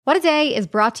What a Day is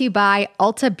brought to you by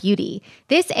Ulta Beauty.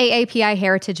 This AAPI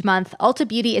Heritage Month, Ulta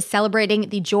Beauty is celebrating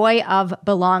the joy of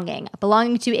belonging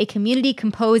to a community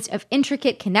composed of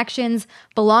intricate connections,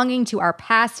 belonging to our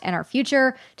past and our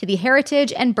future, to the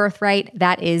heritage and birthright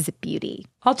that is beauty.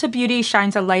 Ulta Beauty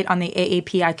shines a light on the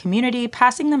AAPI community,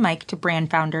 passing the mic to brand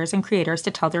founders and creators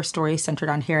to tell their stories centered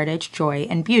on heritage, joy,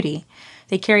 and beauty.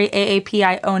 They carry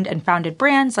AAPI-owned and founded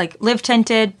brands like Live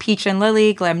Tinted, Peach and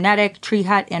Lily, Glamnetic, Tree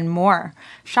Hut, and more.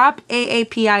 Shop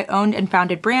AAPI-owned and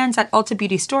founded brands at Ulta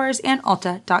Beauty stores and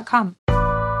Ulta.com.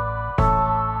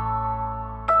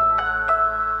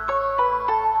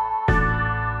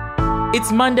 It's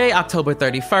Monday, October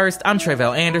 31st. I'm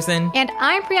Tre'vell Anderson. And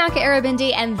I'm Priyanka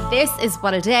Aribindi, and this is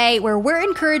What a Day, where we're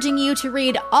encouraging you to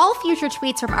read all future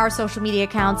tweets from our social media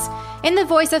accounts in the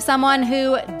voice of someone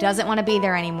who doesn't want to be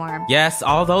there anymore. Yes,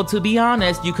 although to be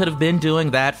honest, you could have been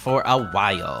doing that for a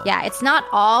while. Yeah, it's not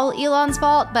all Elon's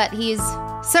fault, but he's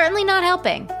certainly not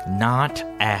helping. Not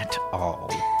at all.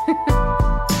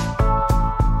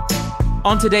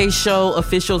 On today's show,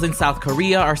 officials in South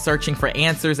Korea are searching for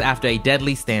answers after a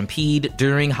deadly stampede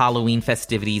during Halloween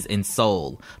festivities in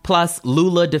Seoul. Plus,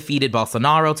 Lula defeated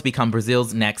Bolsonaro to become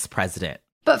Brazil's next president.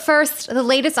 But first, the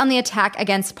latest on the attack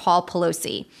against Paul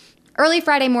Pelosi. Early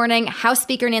Friday morning, House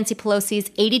Speaker Nancy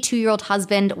Pelosi's 82-year-old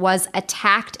husband was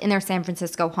attacked in their San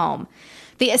Francisco home.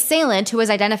 The assailant, who was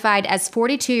identified as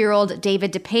 42-year-old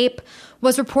David DePape,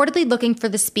 was reportedly looking for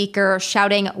the speaker,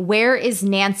 shouting, "Where is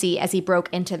Nancy?" as he broke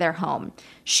into their home.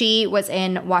 She was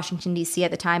in Washington, D.C. at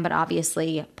the time, but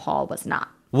obviously Paul was not.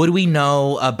 What do we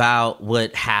know about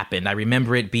what happened? I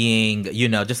remember it being,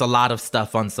 just a lot of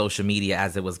stuff on social media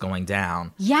as it was going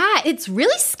down. Yeah, it's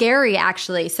really scary,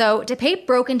 actually. So DePape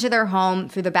broke into their home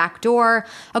through the back door.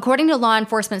 According to law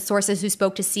enforcement sources who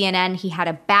spoke to CNN, he had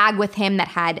a bag with him that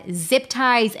had zip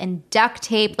ties and duct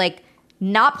tape,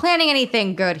 not planning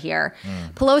anything good here.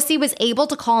 Pelosi was able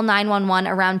to call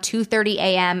 911 around 2:30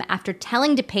 a.m. after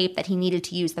telling DePape that he needed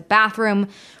to use the bathroom,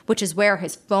 which is where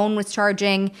his phone was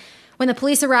charging. When the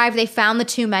police arrived, they found the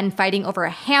two men fighting over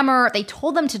a hammer. They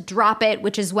told them to drop it,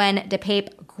 which is when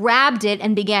DePape grabbed it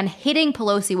and began hitting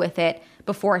Pelosi with it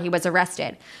before he was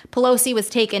arrested. Pelosi was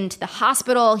taken to the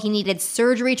hospital. He needed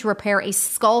surgery to repair a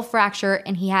skull fracture,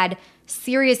 and he had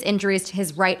serious injuries to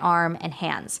his right arm and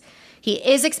hands. He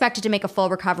is expected to make a full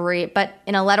recovery, but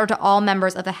in a letter to all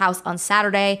members of the House on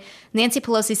Saturday, Nancy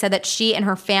Pelosi said that she and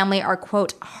her family are,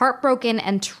 quote, heartbroken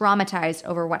and traumatized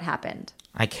over what happened.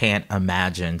 I can't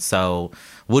imagine. So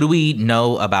what do we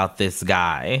know about this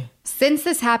guy? Since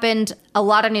this happened, a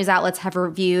lot of news outlets have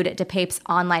reviewed DePape's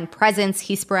online presence.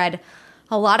 He spread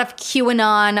a lot of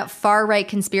QAnon, far-right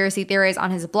conspiracy theories on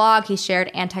his blog. He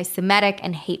shared anti-Semitic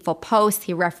and hateful posts.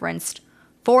 He referenced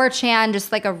 4chan,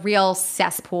 just like a real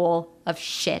cesspool of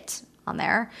shit on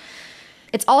there.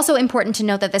 It's also important to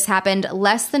note that this happened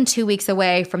less than 2 weeks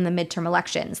away from the midterm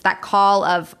elections. That call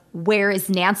of "Where is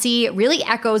Nancy?" really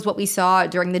echoes what we saw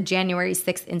during the January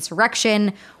 6th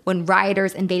insurrection when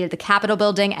rioters invaded the Capitol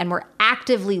building and were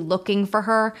actively looking for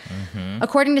her.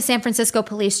 According to San Francisco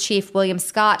Police Chief William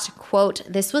Scott, quote,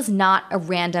 "This was not a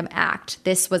random act.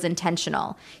 This was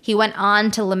intentional." He went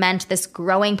on to lament this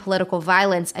growing political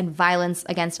violence and violence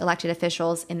against elected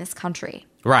officials in this country.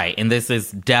 Right, and this is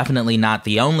definitely not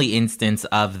the only instance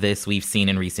of this we've seen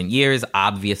in recent years.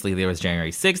 Obviously, there was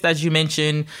January 6th, as you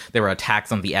mentioned. There were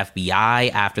attacks on the FBI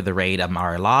after the raid of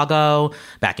Mar-a-Lago.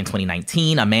 Back in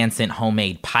 2019, a man sent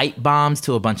homemade pipe bombs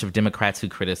to a bunch of Democrats who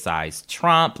criticized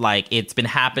Trump. It's been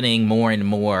happening more and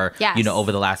more, yes,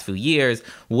 over the last few years.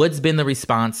 What's been the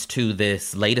response to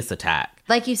this latest attack?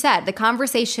 Like you said, the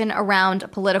conversation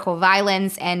around political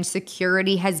violence and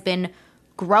security has been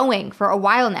growing for a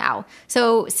while now.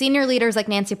 So senior leaders like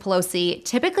Nancy Pelosi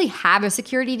typically have a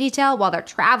security detail while they're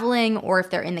traveling or if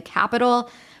they're in the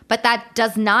Capitol, but that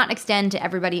does not extend to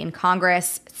everybody in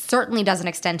Congress, certainly doesn't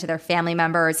extend to their family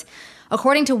members.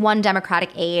 According to one Democratic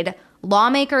aide,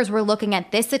 lawmakers were looking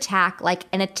at this attack like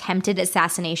an attempted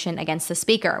assassination against the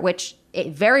speaker, which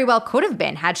it very well could have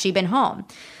been had she been home.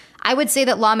 I would say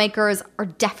that lawmakers are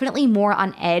definitely more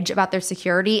on edge about their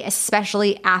security,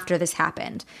 especially after this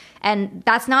happened. And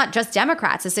that's not just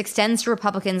Democrats. This extends to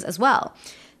Republicans as well.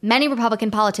 Many Republican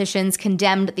politicians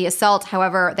condemned the assault.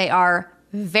 However, they are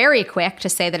very quick to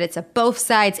say that it's a both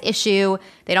sides issue.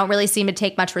 They don't really seem to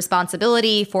take much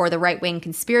responsibility for the right-wing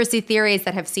conspiracy theories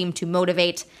that have seemed to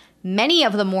motivate many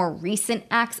of the more recent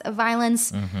acts of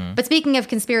violence. But speaking of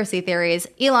conspiracy theories,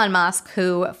 Elon Musk,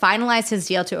 who finalized his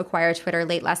deal to acquire Twitter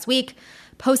late last week,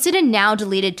 posted a now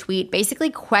deleted tweet basically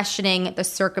questioning the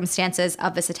circumstances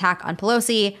of this attack on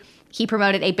Pelosi He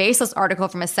promoted a baseless article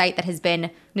from a site that has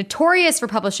been notorious for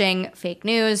publishing fake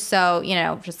news. So,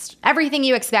 just everything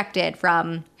you expected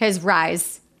from his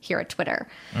rise here at Twitter.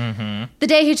 The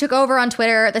day he took over on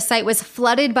Twitter, the site was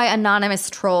flooded by anonymous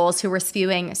trolls who were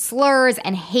spewing slurs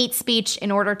and hate speech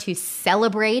in order to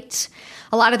celebrate.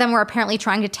 A lot of them were apparently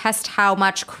trying to test how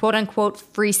much quote-unquote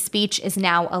free speech is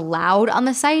now allowed on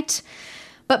the site.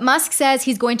 But Musk says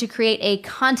he's going to create a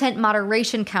content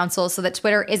moderation council so that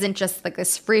Twitter isn't just like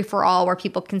this free-for-all where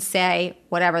people can say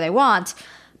whatever they want.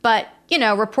 But,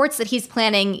 reports that he's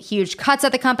planning huge cuts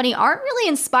at the company aren't really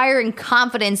inspiring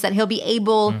confidence that he'll be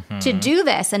able to do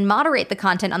this and moderate the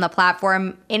content on the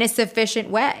platform in a sufficient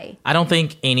way. I don't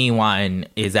think anyone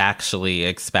is actually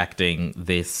expecting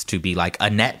this to be like a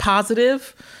net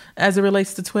positive as it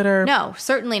relates to Twitter. No,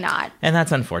 certainly not. And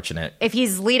that's unfortunate. If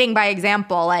he's leading by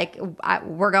example,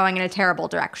 we're going in a terrible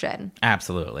direction.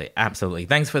 Absolutely. Absolutely.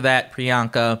 Thanks for that,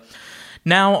 Priyanka.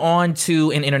 Now on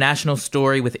to an international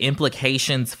story with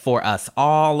implications for us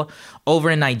all.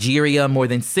 Over in Nigeria, more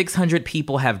than 600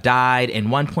 people have died and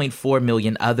 1.4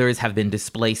 million others have been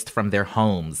displaced from their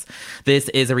homes. This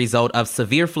is a result of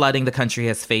severe flooding the country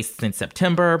has faced since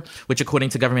September, which according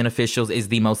to government officials is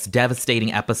the most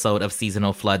devastating episode of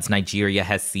seasonal floods Nigeria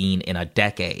has seen in a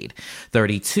decade.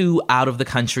 32 out of the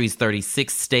country's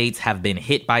 36 states have been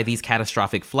hit by these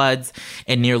catastrophic floods,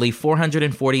 and nearly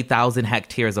 440,000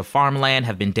 hectares of farmland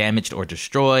have been damaged or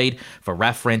destroyed. For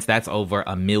reference, that's over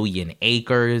 1 million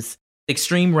acres.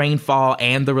 Extreme rainfall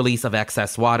and the release of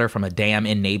excess water from a dam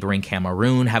in neighboring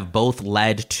Cameroon have both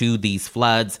led to these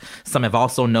floods. Some have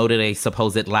also noted a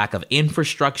supposed lack of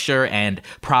infrastructure and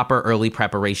proper early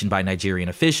preparation by Nigerian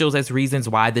officials as reasons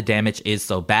why the damage is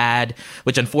so bad,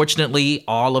 which unfortunately,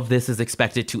 all of this is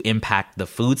expected to impact the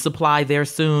food supply there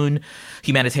soon.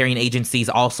 Humanitarian agencies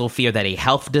also fear that a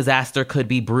health disaster could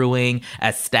be brewing,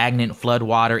 as stagnant flood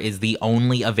water is the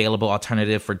only available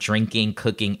alternative for drinking,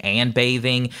 cooking, and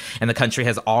bathing. And the country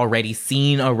has already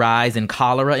seen a rise in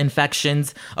cholera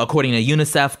infections. According to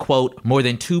UNICEF, quote, more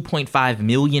than 2.5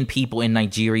 million people in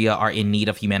Nigeria are in need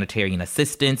of humanitarian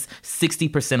assistance,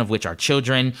 60% of which are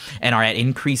children, and are at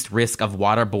increased risk of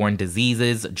waterborne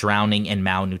diseases, drowning, and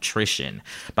malnutrition.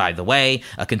 By the way,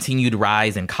 a continued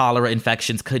rise in cholera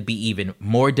infections could be even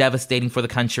more devastating for the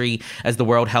country, as the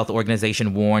World Health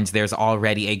Organization warns there's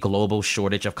already a global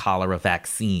shortage of cholera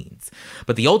vaccines.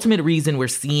 But the ultimate reason we're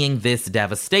seeing this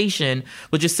devastation,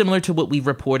 which is similar to what we've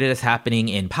reported as happening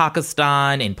in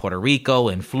Pakistan, in Puerto Rico,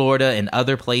 in Florida, and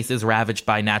other places ravaged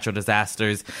by natural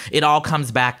disasters, it all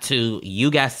comes back to,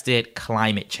 you guessed it,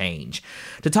 climate change.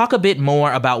 To talk a bit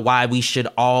more about why we should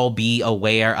all be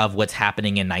aware of what's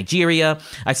happening in Nigeria,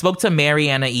 I spoke to Mary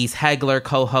Annaïse Heglar,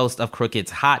 co-host of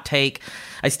Crooked's Hot Take.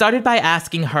 I started by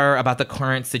asking her about the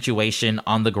current situation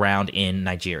on the ground in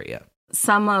Nigeria.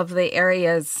 Some of the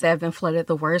areas that have been flooded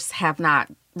the worst have not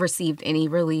received any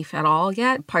relief at all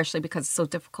yet, partially because it's so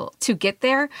difficult to get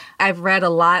there. I've read a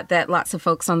lot that lots of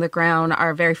folks on the ground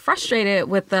are very frustrated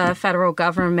with the federal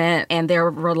government and their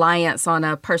reliance on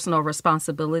a personal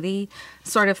responsibility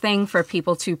sort of thing for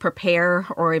people to prepare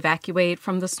or evacuate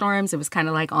from the storms. It was kind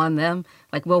of like on them,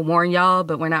 like, we'll warn y'all,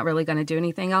 but we're not really going to do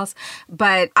anything else.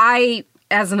 But I,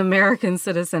 as an American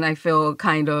citizen, I feel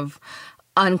kind of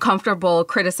uncomfortable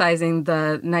criticizing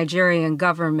the Nigerian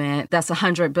government that's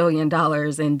 $100 billion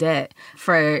in debt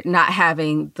for not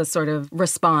having the sort of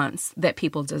response that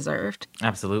people deserved.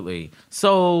 Absolutely.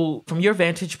 So from your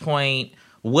vantage point,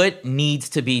 what needs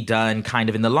to be done kind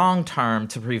of in the long term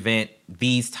to prevent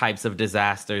these types of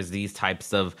disasters, these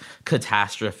types of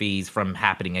catastrophes from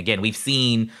happening again? We've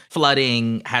seen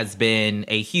flooding has been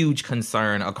a huge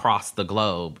concern across the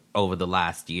globe over the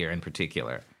last year in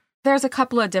particular. There's a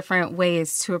couple of different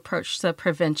ways to approach the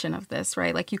prevention of this,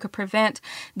 right? Like, you could prevent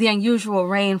the unusual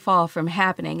rainfall from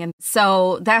happening. And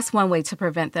so that's one way to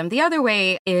prevent them. The other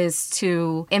way is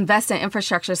to invest in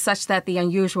infrastructure such that the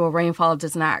unusual rainfall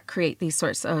does not create these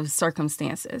sorts of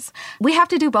circumstances. We have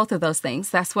to do both of those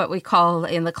things. That's what we call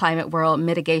in the climate world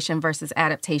mitigation versus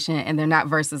adaptation, and they're not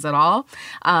versus at all.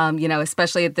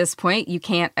 Especially at this point, you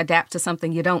can't adapt to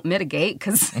something you don't mitigate,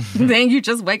 because then you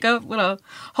just wake up with a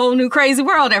whole new crazy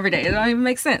world every day. It don't even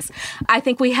make sense. I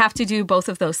think we have to do both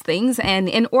of those things. And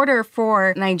in order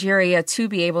for Nigeria to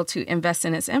be able to invest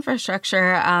in its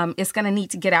infrastructure, it's going to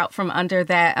need to get out from under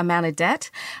that amount of debt.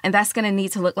 And that's going to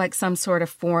need to look like some sort of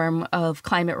form of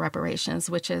climate reparations,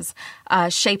 which is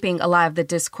shaping a lot of the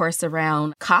discourse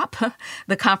around COP,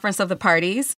 the Conference of the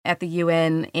Parties at the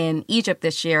UN in Egypt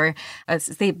this year. It's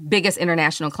the biggest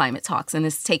international climate talks, and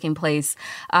it's taking place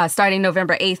starting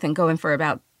November 8th and going for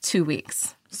about 2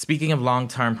 weeks. Speaking of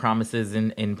long-term promises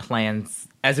and plans,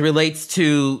 as it relates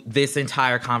to this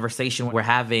entire conversation we're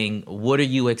having, what are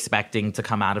you expecting to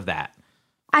come out of that?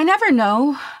 I never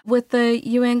know with the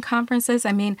UN conferences.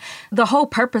 I mean, the whole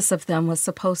purpose of them was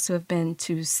supposed to have been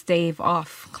to stave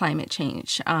off climate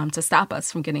change, to stop us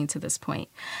from getting to this point.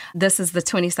 This is the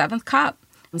 27th COP.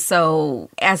 So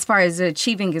as far as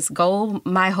achieving its goal,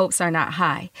 my hopes are not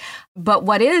high. But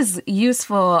what is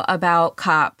useful about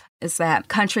COP is that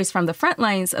countries from the front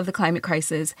lines of the climate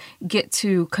crisis get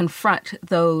to confront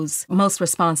those most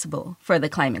responsible for the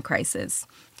climate crisis.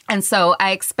 And so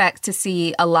I expect to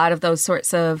see a lot of those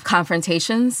sorts of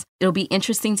confrontations. It'll be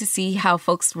interesting to see how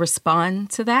folks respond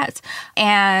to that.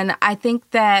 And I think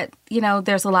that,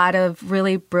 there's a lot of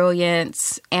really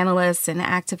brilliant analysts and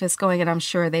activists going, and I'm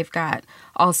sure they've got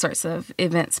all sorts of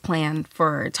events planned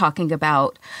for talking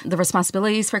about the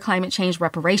responsibilities for climate change,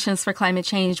 reparations for climate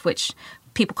change, which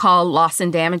people call loss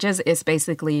and damages. Is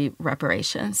basically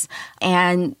reparations.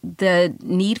 And the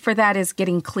need for that is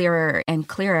getting clearer and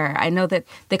clearer. I know that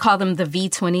they call them the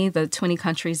V20, the 20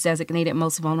 countries designated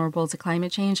most vulnerable to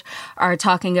climate change, are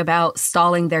talking about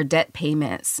stalling their debt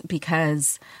payments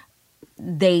because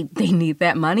they need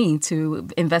that money to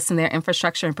invest in their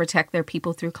infrastructure and protect their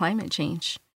people through climate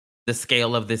change. The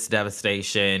scale of this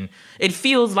devastation, it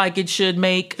feels like it should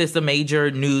make this a major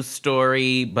news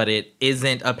story, but it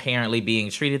isn't apparently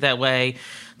being treated that way.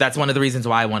 That's one of the reasons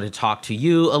why I wanted to talk to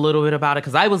you a little bit about it,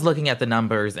 because I was looking at the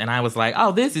numbers and I was like,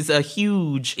 oh, this is a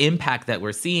huge impact that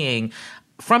we're seeing.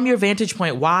 From your vantage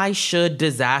point, why should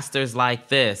disasters like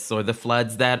this or the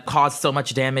floods that caused so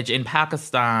much damage in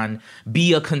Pakistan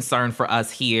be a concern for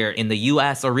us here in the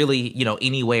U.S. or really,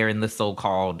 anywhere in the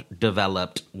so-called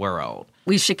developed world?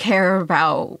 We should care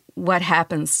about what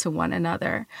happens to one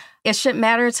another. It should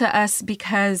matter to us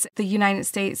because the United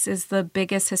States is the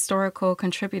biggest historical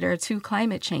contributor to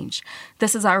climate change.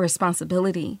 This is our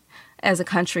responsibility as a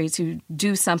country to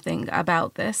do something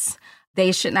about this.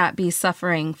 They should not be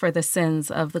suffering for the sins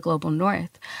of the global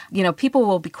north. People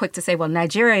will be quick to say, well,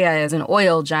 Nigeria is an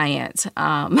oil giant.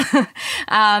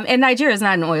 And Nigeria is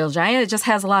not an oil giant. It just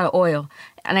has a lot of oil.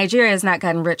 Nigeria has not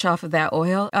gotten rich off of that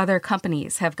oil. Other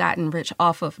companies have gotten rich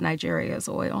off of Nigeria's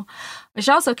oil. We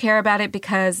should also care about it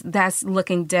because that's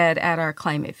looking dead at our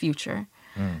climate future.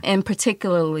 And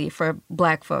particularly for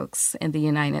Black folks in the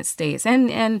United States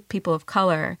and people of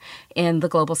color in the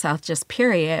global South, just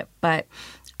period. But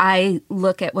I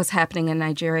look at what's happening in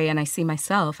Nigeria and I see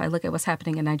myself. I look at what's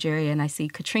happening in Nigeria and I see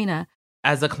Katrina.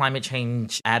 As a climate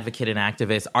change advocate and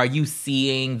activist, are you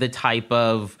seeing the type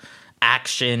of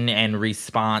action and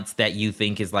response that you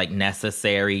think is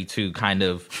necessary to kind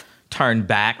of turn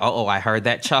back? Oh, I heard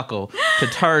that chuckle. To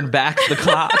turn back the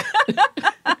clock?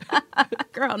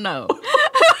 Girl, no.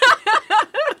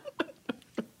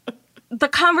 The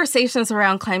conversations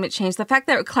around climate change, the fact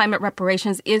that climate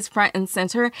reparations is front and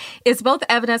center, is both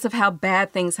evidence of how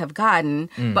bad things have gotten,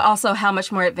 but also how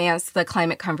much more advanced the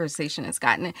climate conversation has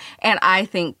gotten. And I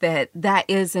think that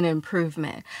is an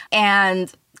improvement.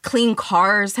 And clean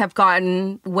cars have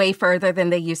gotten way further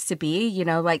than they used to be.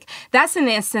 That's an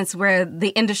instance where the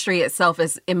industry itself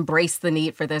has embraced the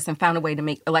need for this and found a way to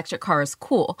make electric cars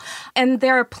cool. And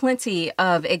there are plenty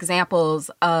of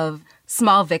examples of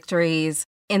small victories.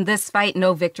 In this fight,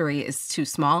 no victory is too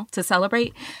small to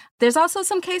celebrate. There's also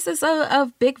some cases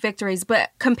of big victories,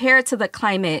 but compared to the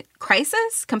climate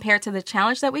crisis, compared to the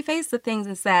challenge that we face, the thing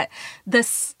is that the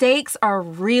stakes are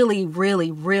really,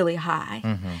 really, really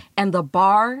high. And the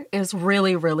bar is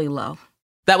really, really low.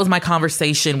 That was my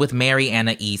conversation with Mary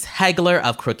Annaïse Heglar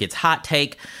of Crooked's Hot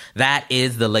Take. That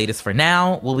is the latest for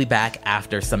now. We'll be back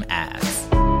after some ads.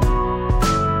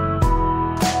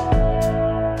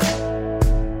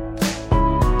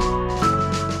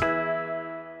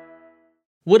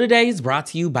 What A Day is brought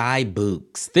to you by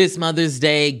Bouqs. This Mother's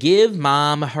Day, give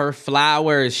mom her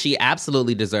flowers. She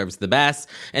absolutely deserves the best,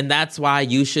 and that's why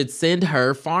you should send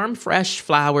her farm fresh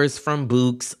flowers from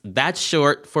Bouqs. That's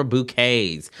short for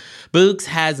bouquets. Bouqs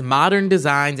has modern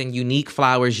designs and unique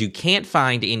flowers you can't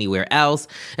find anywhere else,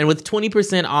 and with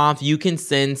 20% off, you can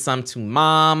send some to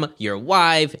mom, your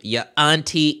wife, your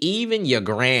auntie, even your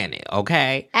granny,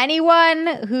 okay?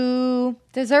 Anyone who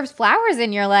deserves flowers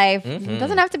in your life. It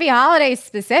doesn't have to be holiday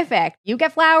specific. You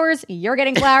get flowers, you're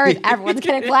getting flowers, everyone's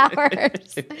getting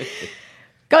flowers.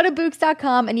 Go to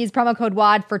Bouqs.com and use promo code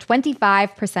WAD for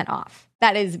 25% off.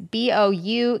 That is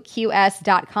BOUQS.com,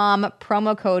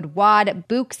 promo code WAD,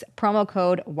 Bouqs, promo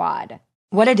code WAD.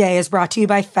 What A Day is brought to you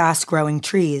by Fast Growing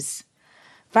Trees.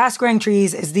 Fast Growing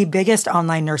Trees is the biggest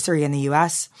online nursery in the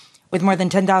U.S., with more than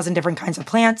 10,000 different kinds of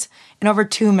plants and over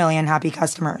 2 million happy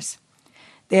customers.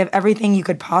 They have everything you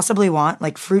could possibly want,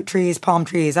 like fruit trees, palm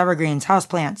trees, evergreens,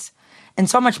 houseplants, and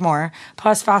so much more.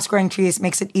 Plus, Fast Growing Trees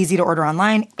makes it easy to order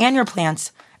online, and your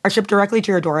plants are shipped directly to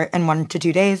your door in 1 to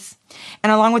 2 days.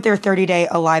 And along with their 30-day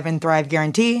Alive and Thrive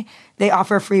guarantee, they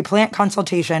offer free plant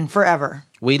consultation forever.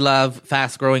 We love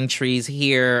Fast Growing Trees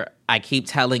here. I keep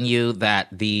telling you that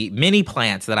the mini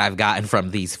plants that I've gotten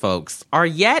from these folks are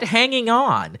yet hanging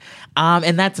on.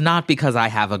 And that's not because I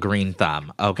have a green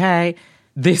thumb, okay?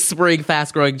 This spring,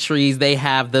 Fast Growing Trees, they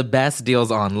have the best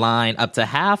deals online, up to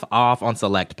half off on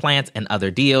select plants and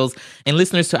other deals. And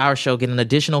listeners to our show get an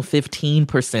additional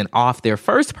 15% off their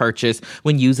first purchase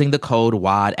when using the code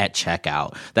WAD at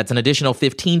checkout. That's an additional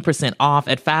 15% off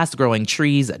at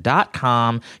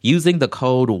fastgrowingtrees.com using the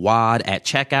code WAD at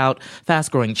checkout.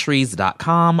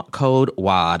 Fastgrowingtrees.com, code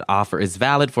WAD. Offer is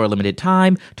valid for a limited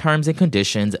time. Terms and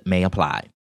conditions may apply.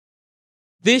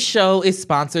 This show is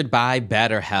sponsored by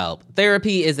BetterHelp.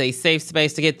 Therapy is a safe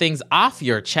space to get things off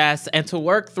your chest and to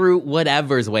work through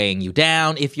whatever's weighing you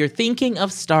down. If you're thinking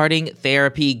of starting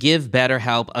therapy, give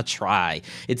BetterHelp a try.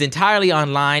 It's entirely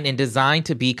online and designed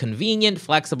to be convenient,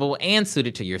 flexible, and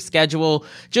suited to your schedule.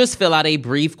 Just fill out a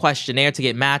brief questionnaire to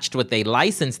get matched with a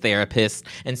licensed therapist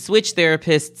and switch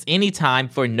therapists anytime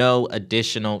for no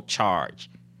additional charge.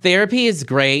 Therapy is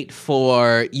great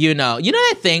for, you know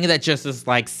that thing that just is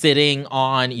like sitting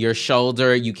on your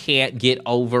shoulder, you can't get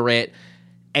over it,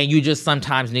 and you just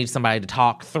sometimes need somebody to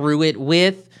talk through it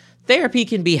with? Therapy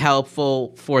can be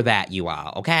helpful for that, you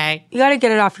all, okay? You got to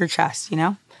get it off your chest,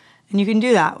 And you can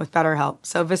do that with BetterHelp.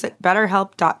 So visit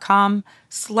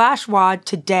betterhelp.com/WAD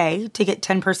today to get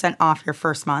 10% off your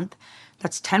first month.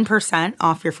 That's 10%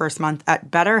 off your first month at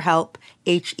BetterHelp,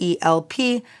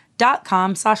 HELP.com/WAD.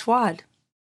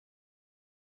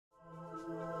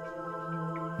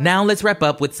 Now let's wrap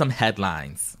up with some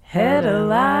headlines.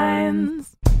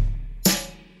 Headlines.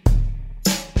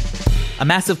 A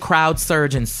massive crowd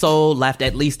surge in Seoul left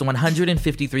at least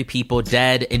 153 people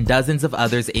dead and dozens of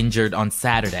others injured on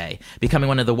Saturday, becoming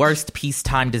one of the worst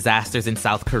peacetime disasters in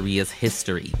South Korea's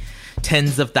history.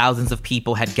 Tens of thousands of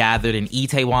people had gathered in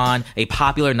Itaewon, a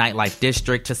popular nightlife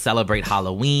district, to celebrate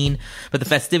Halloween, but the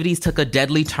festivities took a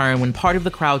deadly turn when part of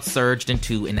the crowd surged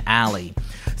into an alley.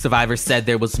 Survivors said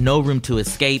there was no room to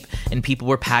escape, and people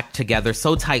were packed together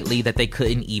so tightly that they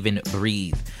couldn't even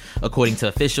breathe. According to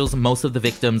officials, most of the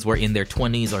victims were in their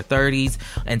 20s or 30s,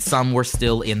 and some were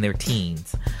still in their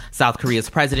teens. South Korea's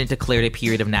president declared a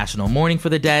period of national mourning for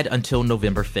the dead until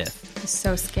November 5th. It's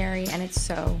so scary, and it's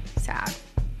so sad.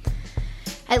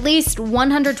 At least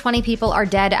 120 people are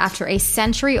dead after a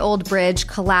century-old bridge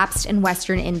collapsed in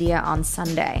western India on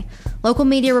Sunday. Local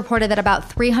media reported that about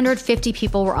 350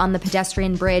 people were on the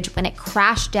pedestrian bridge when it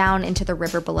crashed down into the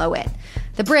river below it.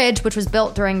 The bridge, which was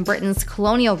built during Britain's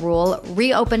colonial rule,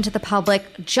 reopened to the public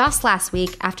just last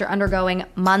week after undergoing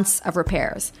months of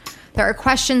repairs. There are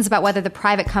questions about whether the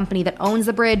private company that owns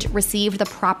the bridge received the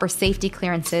proper safety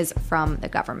clearances from the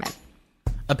government.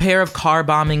 A pair of car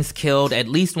bombings killed at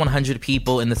least 100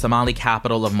 people in the Somali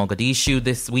capital of Mogadishu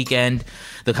this weekend.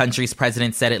 The country's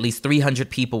president said at least 300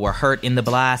 people were hurt in the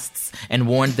blasts and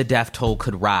warned the death toll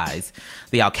could rise.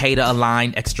 The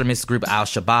al-Qaeda-aligned extremist group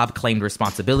Al-Shabaab claimed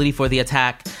responsibility for the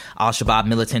attack. Al-Shabaab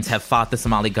militants have fought the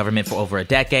Somali government for over a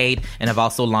decade and have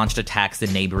also launched attacks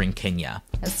in neighboring Kenya.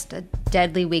 Just a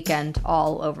deadly weekend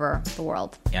all over the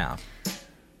world. Yeah.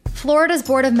 Florida's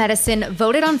Board of Medicine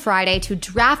voted on Friday to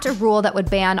draft a rule that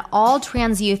would ban all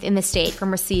trans youth in the state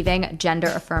from receiving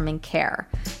gender-affirming care.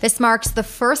 This marks the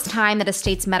first time that a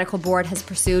state's medical board has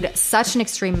pursued such an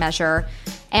extreme measure,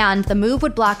 and the move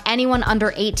would block anyone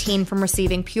under 18 from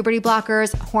receiving puberty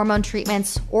blockers, hormone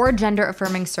treatments, or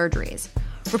gender-affirming surgeries.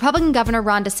 Republican Governor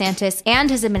Ron DeSantis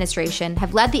and his administration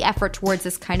have led the effort towards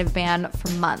this kind of ban for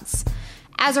months.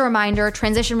 As a reminder,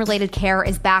 transition-related care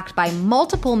is backed by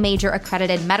multiple major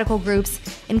accredited medical groups,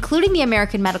 including the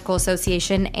American Medical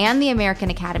Association and the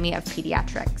American Academy of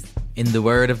Pediatrics. In the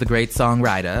word of the great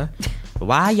songwriter,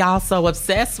 why y'all so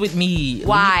obsessed with me?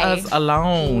 Why? Leave us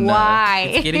alone.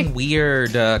 Why? It's getting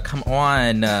weird. Come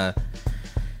on.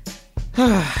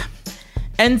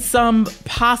 And some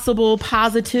possible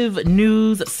positive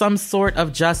news. Some sort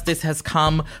of justice has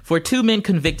come for two men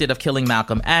convicted of killing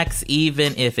Malcolm X,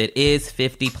 even if it is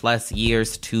 50 plus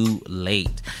years too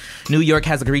late. New York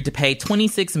has agreed to pay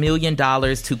 $26 million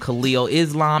to Khalil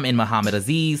Islam and Muhammad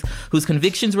Aziz, whose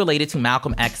convictions related to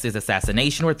Malcolm X's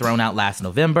assassination were thrown out last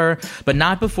November, but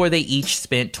not before they each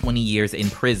spent 20 years in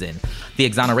prison. The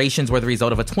exonerations were the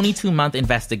result of a 22-month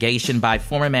investigation by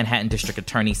former Manhattan District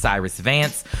Attorney Cyrus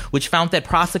Vance, which found that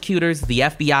prosecutors, the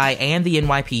FBI, and the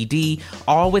NYPD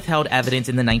all withheld evidence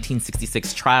in the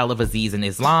 1966 trial of Aziz and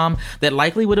Islam that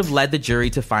likely would have led the jury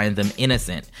to find them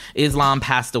innocent. Islam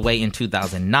passed away in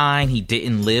 2009. He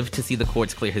didn't live to see the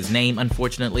courts clear his name,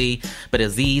 unfortunately, but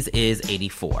Aziz is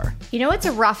 84. You know, it's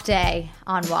a rough day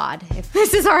on WAD. If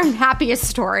this is our happiest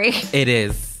story. It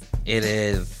is. It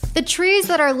is. The trees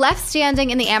that are left standing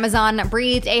in the Amazon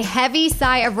breathed a heavy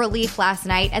sigh of relief last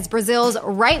night as Brazil's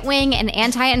right-wing and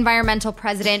anti-environmental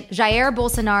president Jair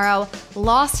Bolsonaro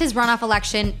lost his runoff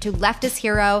election to leftist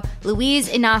hero Luiz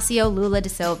Inácio Lula da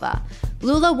Silva.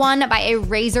 Lula won by a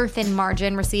razor-thin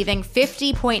margin, receiving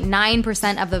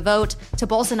 50.9% of the vote to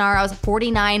Bolsonaro's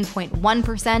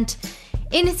 49.1%.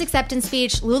 In his acceptance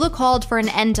speech, Lula called for an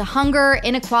end to hunger,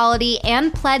 inequality,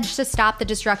 and pledged to stop the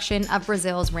destruction of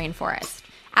Brazil's rainforest.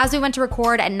 As we went to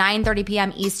record at 9:30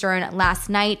 p.m. Eastern last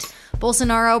night,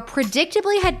 Bolsonaro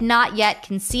predictably had not yet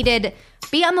conceded.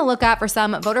 Be on the lookout for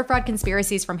some voter fraud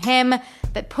conspiracies from him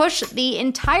that push the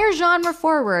entire genre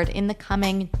forward in the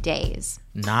coming days.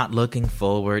 Not looking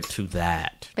forward to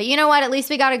that. But you know what? At least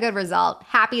we got a good result.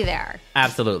 Happy there.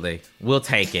 Absolutely. We'll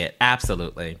take it.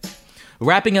 Absolutely.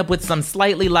 Wrapping up with some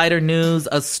slightly lighter news,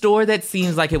 a store that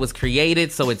seems like it was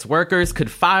created so its workers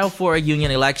could file for a union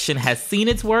election has seen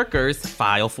its workers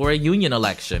file for a union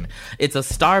election. It's a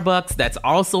Starbucks that's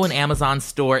also an Amazon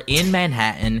store in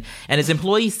Manhattan, and its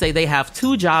employees say they have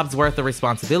 2 jobs worth of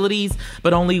responsibilities,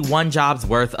 but only 1 job's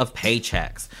worth of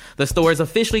paychecks. The store is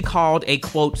officially called a,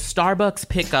 quote, Starbucks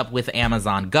pickup with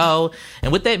Amazon Go,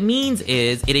 and what that means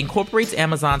is it incorporates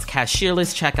Amazon's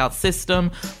cashierless checkout system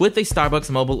with a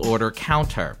Starbucks mobile order counter.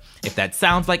 If that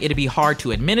sounds like it'd be hard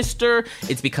to administer,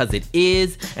 it's because it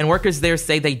is, and workers there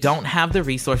say they don't have the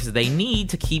resources they need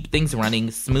to keep things running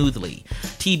smoothly.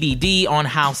 TBD on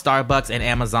how Starbucks and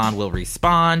Amazon will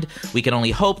respond. We can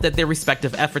only hope that their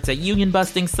respective efforts at union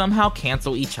busting somehow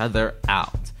cancel each other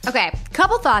out. Okay,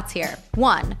 couple thoughts here.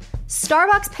 1,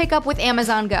 Starbucks pickup with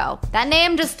Amazon Go. That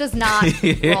name just does not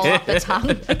roll off the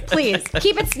tongue. Please,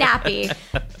 keep it snappy.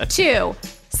 2,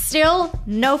 still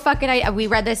no fucking idea. We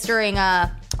read this during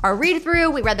our read-through.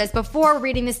 We read this before. We're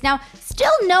reading this now.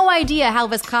 Still no idea how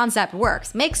this concept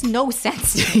works. Makes no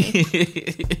sense to me.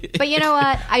 But you know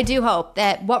what? I do hope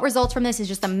that what results from this is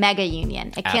just a mega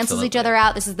union. It cancels each other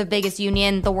out. This is the biggest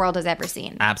union the world has ever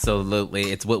seen.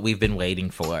 Absolutely. It's what we've been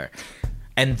waiting for.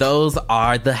 And those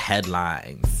are the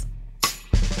headlines.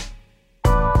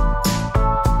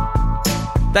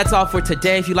 That's all for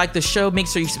today. If you like the show, make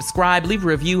sure you subscribe, leave a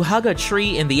review, hug a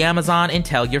tree in the Amazon, and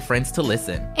tell your friends to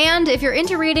listen. And if you're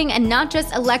into reading and not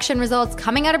just election results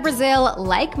coming out of Brazil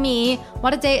like me,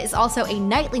 What a Day is also a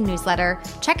nightly newsletter.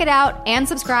 Check it out and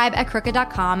subscribe at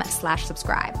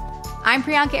crooked.com/subscribe. I'm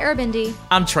Priyanka Arabindi.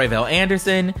 I'm Tre'vell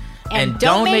Anderson. And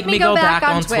don't make me go back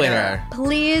on Twitter.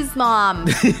 Please, Mom.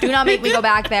 Do not make me go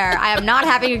back there. I am not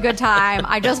having a good time.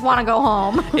 I just want to go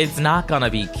home. It's not going to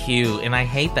be cute, and I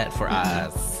hate that for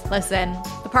us. Listen,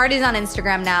 the party's on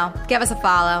Instagram now. Give us a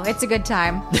follow. It's a good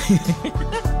time.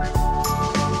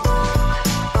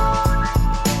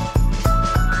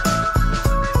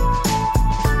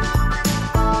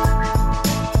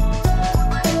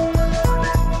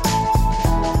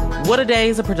 What a Day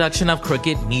is a production of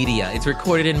Crooked Media. It's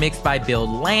recorded and mixed by Bill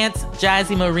Lance.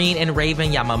 Jazzy Marine and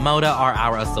Raven Yamamoto are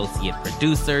our associate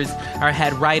producers. Our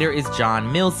head writer is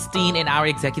John Milstein, and our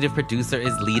executive producer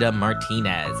is Lita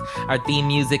Martinez. Our theme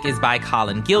music is by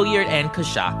Colin Gilliard and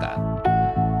Kashaka.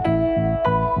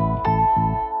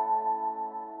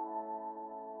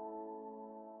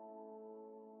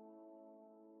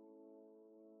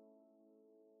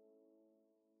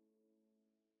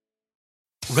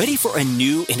 Ready for a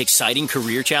new and exciting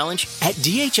career challenge? At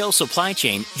DHL Supply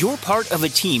Chain, you're part of a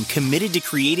team committed to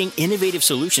creating innovative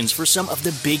solutions for some of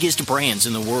the biggest brands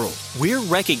in the world. We're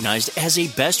recognized as a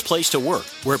best place to work,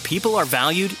 where people are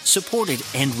valued, supported,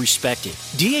 and respected.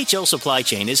 DHL Supply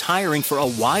Chain is hiring for a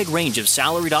wide range of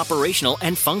salaried operational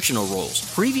and functional roles.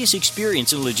 Previous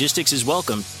experience in logistics is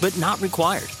welcome, but not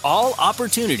required. All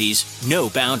opportunities, no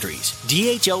boundaries.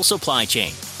 DHL Supply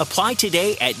Chain. Apply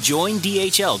today at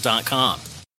joindhl.com.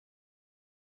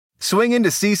 Swing into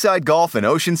Seaside Golf in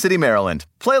Ocean City, Maryland.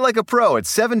 Play like a pro at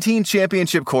 17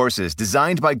 championship courses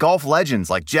designed by golf legends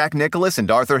like Jack Nicklaus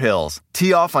and Arthur Hills.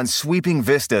 Tee off on sweeping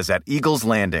vistas at Eagles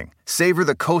Landing. Savor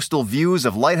the coastal views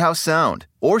of Lighthouse Sound.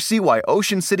 Or see why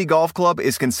Ocean City Golf Club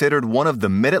is considered one of the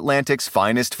Mid-Atlantic's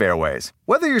finest fairways.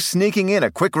 Whether you're sneaking in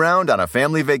a quick round on a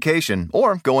family vacation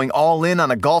or going all in on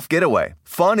a golf getaway,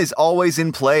 fun is always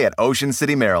in play at Ocean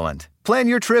City, Maryland. Plan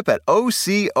your trip at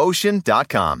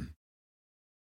OCOcean.com.